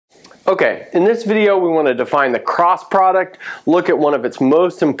Okay, in this video we want to define the cross product, look at one of its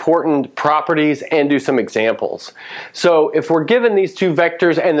most important properties, and do some examples. So if we're given these two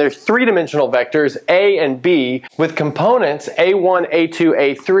vectors, and there's three-dimensional vectors, A and B, with components A1,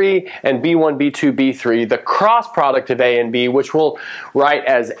 A2, A3, and B1, B2, B3, the cross product of A and B, which we'll write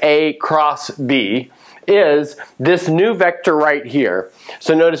as A cross B, is this new vector right here.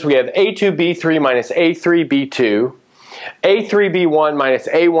 So notice we have A2, B3 minus A3, B2, A3B1 minus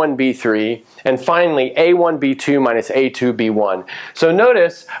A1B3, and finally A1B2 minus A2B1. So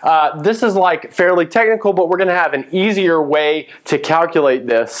notice this is like fairly technical, but we're going to have an easier way to calculate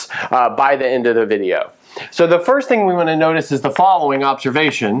this by the end of the video. So the first thing we want to notice is the following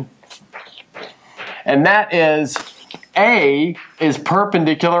observation, and that is A is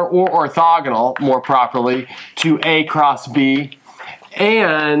perpendicular or orthogonal, more properly, to A cross B,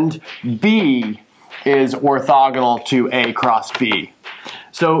 and B is orthogonal to A cross B.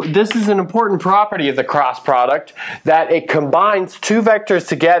 So this is an important property of the cross product, that it combines two vectors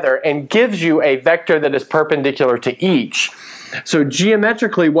together and gives you a vector that is perpendicular to each. So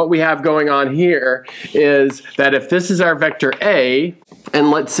geometrically what we have going on here is that if this is our vector A, and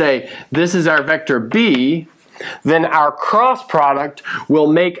let's say this is our vector B, then our cross product will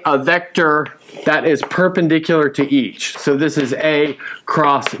make a vector that is perpendicular to each. So this is A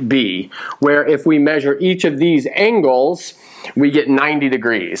cross B, where if we measure each of these angles, we get 90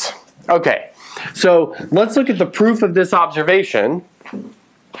 degrees. Okay, so let's look at the proof of this observation.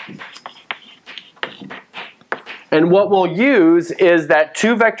 And what we'll use is that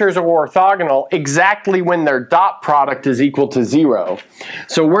two vectors are orthogonal exactly when their dot product is equal to 0.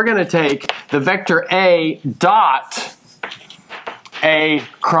 So we're going to take the vector A dot A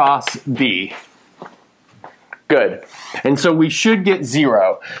cross B. Good. And so we should get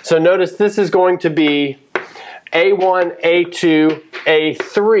 0. So notice this is going to be A1, A2,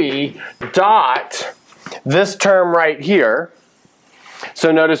 A3 dot this term right here.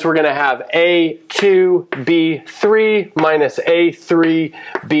 So notice we're going to have A2B3 minus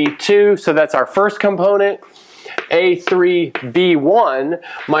A3B2, so that's our first component. A3B1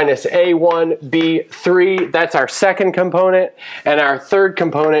 minus A1B3, that's our second component. And our third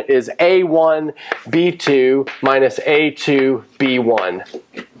component is A1B2 minus A2B1.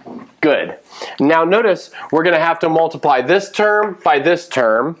 Good. Now notice we're going to have to multiply this term by this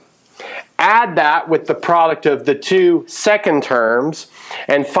term, add that with the product of the two second terms,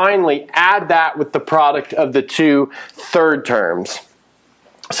 and finally add that with the product of the two third terms.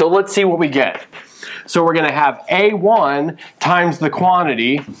 So let's see what we get. So we're going to have A1 times the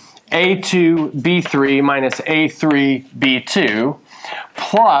quantity A2B3 minus A3B2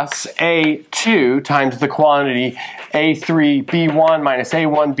 plus A2 times the quantity A3B1 minus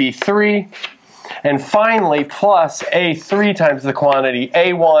A1B3, and finally plus A3 times the quantity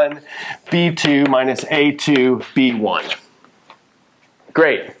A1B2 minus A2B1.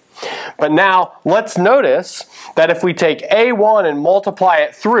 Great. But now let's notice that if we take A1 and multiply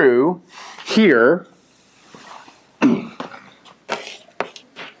it through here,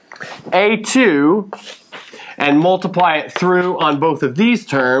 A2 and multiply it through on both of these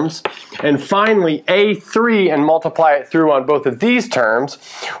terms, and finally A3 and multiply it through on both of these terms,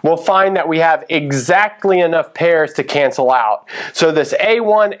 we'll find that we have exactly enough pairs to cancel out. So this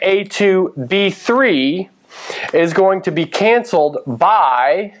A1, A2, B3 is going to be canceled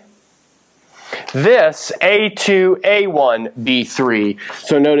by this A2, A1, B3.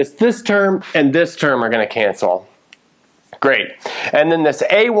 So notice this term and this term are going to cancel. Great. And then this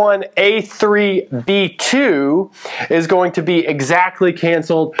A1, A3, B2 is going to be exactly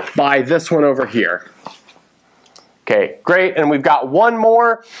canceled by this one over here. Okay, great. And we've got one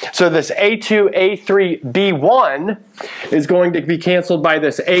more. So this A2, A3, B1 is going to be canceled by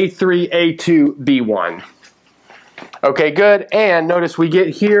this A3, A2, B1. Okay, good. And notice we get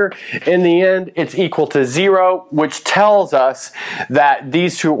here in the end, it's equal to 0, which tells us that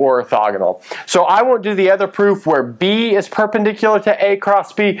these two are orthogonal. So I won't do the other proof where B is perpendicular to A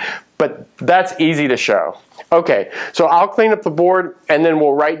cross B, but that's easy to show. Okay, so I'll clean up the board and then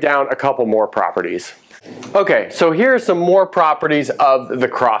we'll write down a couple more properties. Okay, so here are some more properties of the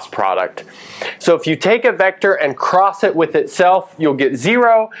cross product. So if you take a vector and cross it with itself, you'll get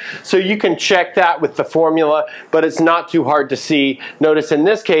 0. So you can check that with the formula, but it's not too hard to see. Notice in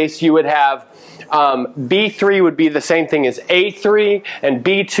this case, you would have B3 would be the same thing as A3, and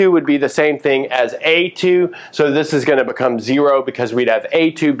B2 would be the same thing as A2. So this is going to become 0 because we'd have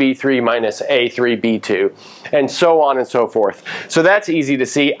A2 B3 minus A3 B2, and so on and so forth. So that's easy to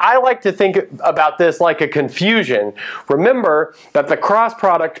see. I like to think about this like a confusion. Remember that the cross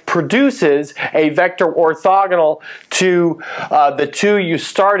product produces a vector orthogonal to the two you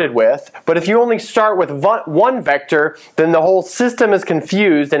started with, but if you only start with one vector, then the whole system is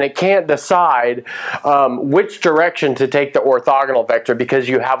confused and it can't decide which direction to take the orthogonal vector because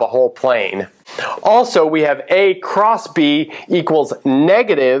you have a whole plane. Also, we have A cross B equals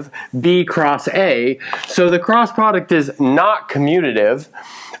negative B cross A, so the cross product is not commutative.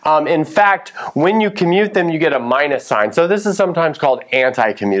 In fact, when you commute them, you get a minus sign. So this is sometimes called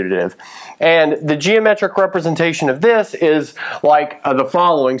anti-commutative. And the geometric representation of this is like the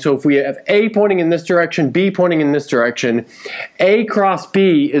following. So if we have A pointing in this direction, B pointing in this direction, A cross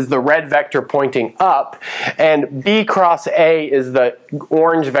B is the red vector pointing up, and B cross A is the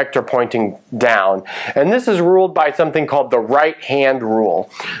orange vector pointing down. And this is ruled by something called the right hand rule.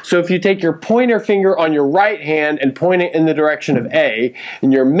 So if you take your pointer finger on your right hand and point it in the direction of A,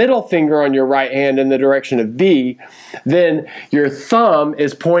 and your middle finger on your right hand in the direction of B, then your thumb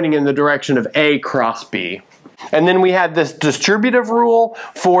is pointing in the direction of A cross B. And then we had this distributive rule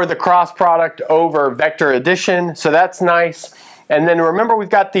for the cross product over vector addition, so that's nice. And then remember, we've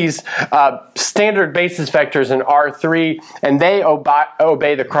got these standard basis vectors in R3, and they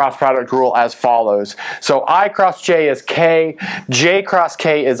obey the cross product rule as follows. So I cross J is K, J cross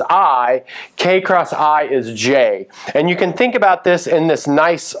K is I, K cross I is J. And you can think about this in this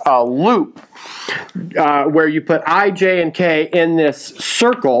nice loop where you put I, J, and K in this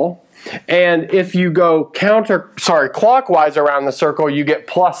circle. And if you go clockwise around the circle, you get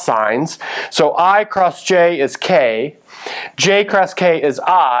plus signs. So I cross J is K, J cross K is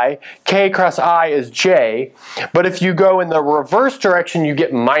I, K cross I is J, but if you go in the reverse direction, you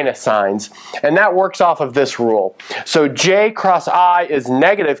get minus signs, and that works off of this rule. So J cross I is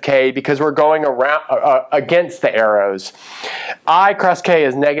negative K because we're going around against the arrows. I cross K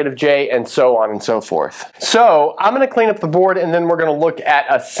is negative J, and so on and so forth. So I'm going to clean up the board, and then we're going to look at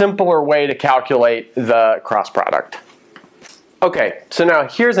a simpler way to calculate the cross product. Okay, so now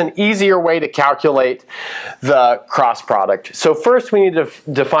here's an easier way to calculate the cross product. So first we need to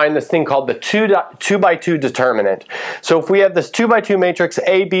define this thing called the 2 by 2 determinant. So if we have this 2 by 2 matrix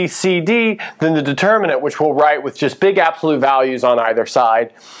A, B, C, D, then the determinant, which we'll write with just big absolute values on either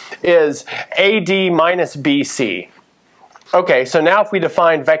side, is AD minus BC. Okay, so now if we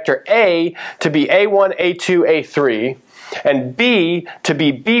define vector A to be A1, A2, A3, and B to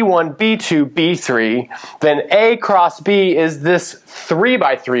be B1, B2, B3, then A cross B is this 3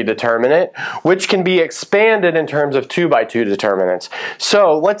 by 3 determinant, which can be expanded in terms of 2 by 2 determinants.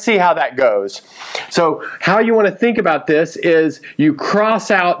 So let's see how that goes. So how you want to think about this is you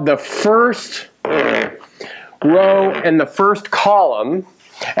cross out the first row and the first column,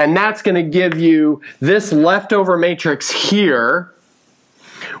 and that's going to give you this leftover matrix here,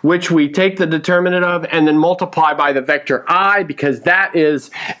 which we take the determinant of and then multiply by the vector I, because that is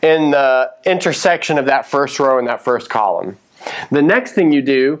in the intersection of that first row and that first column. The next thing you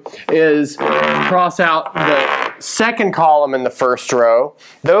do is cross out the second column in the first row.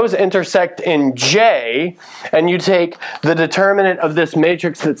 Those intersect in J, and you take the determinant of this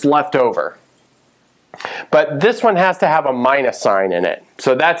matrix that's left over. But this one has to have a minus sign in it,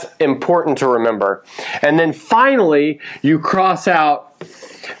 so that's important to remember. And then finally, you cross out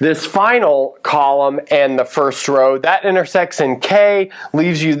this final column and the first row. That intersects in K,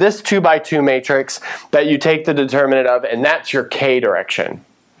 leaves you this 2 by 2 matrix that you take the determinant of, and that's your K direction.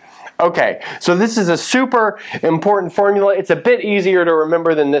 Okay, so this is a super important formula. It's a bit easier to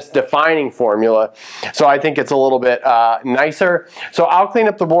remember than this defining formula, so I think it's a little bit nicer. So I'll clean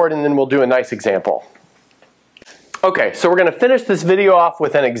up the board and then we'll do a nice example. Okay, so we're going to finish this video off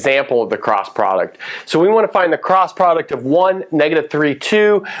with an example of the cross product. So we want to find the cross product of 1, negative 3,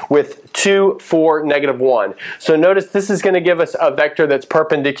 2 with 2, 4, negative 1. So notice this is going to give us a vector that's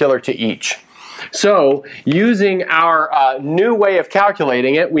perpendicular to each. So using our new way of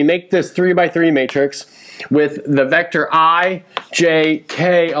calculating it, we make this 3 by 3 matrix with the vector I, J,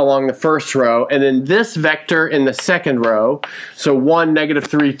 K along the first row, and then this vector in the second row, so 1, negative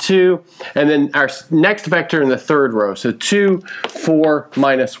 3, 2, and then our next vector in the third row, so 2, 4,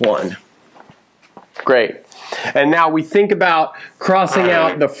 minus 1. Great. And now we think about crossing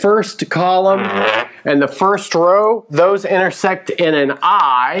out the first column and the first row. Those intersect in an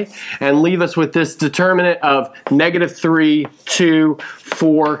I and leave us with this determinant of negative 3, 2,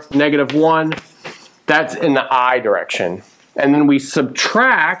 4, negative 1. That's in the I direction. And then we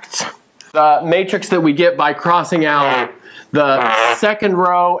subtract the matrix that we get by crossing out the second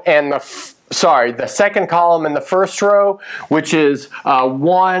row and the second column in the first row, which is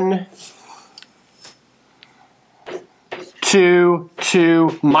 1, 2,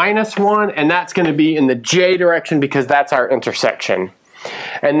 2, minus 1, and that's going to be in the J direction because that's our intersection.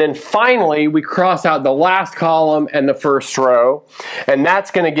 And then finally, we cross out the last column and the first row, and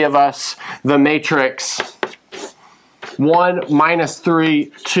that's going to give us the matrix 1, minus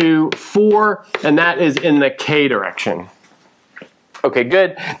 3, 2, 4, and that is in the K direction. Okay,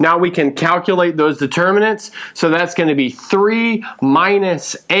 good. Now we can calculate those determinants. So that's going to be 3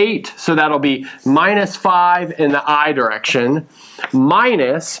 minus 8, so that'll be minus 5 in the I direction.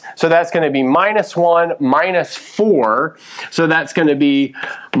 Minus, so that's going to be minus 1, minus 4, so that's going to be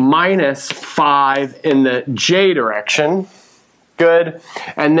minus 5 in the J direction. Good.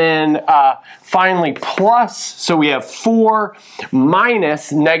 And then finally plus, so we have 4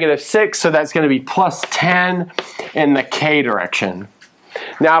 minus negative 6, so that's going to be plus 10 in the K direction.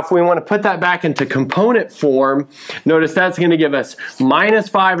 Now if we want to put that back into component form, notice that's going to give us minus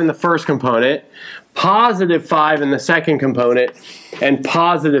 5 in the first component, positive 5 in the second component, and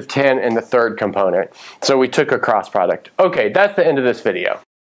positive 10 in the third component. So we took a cross product. Okay, that's the end of this video.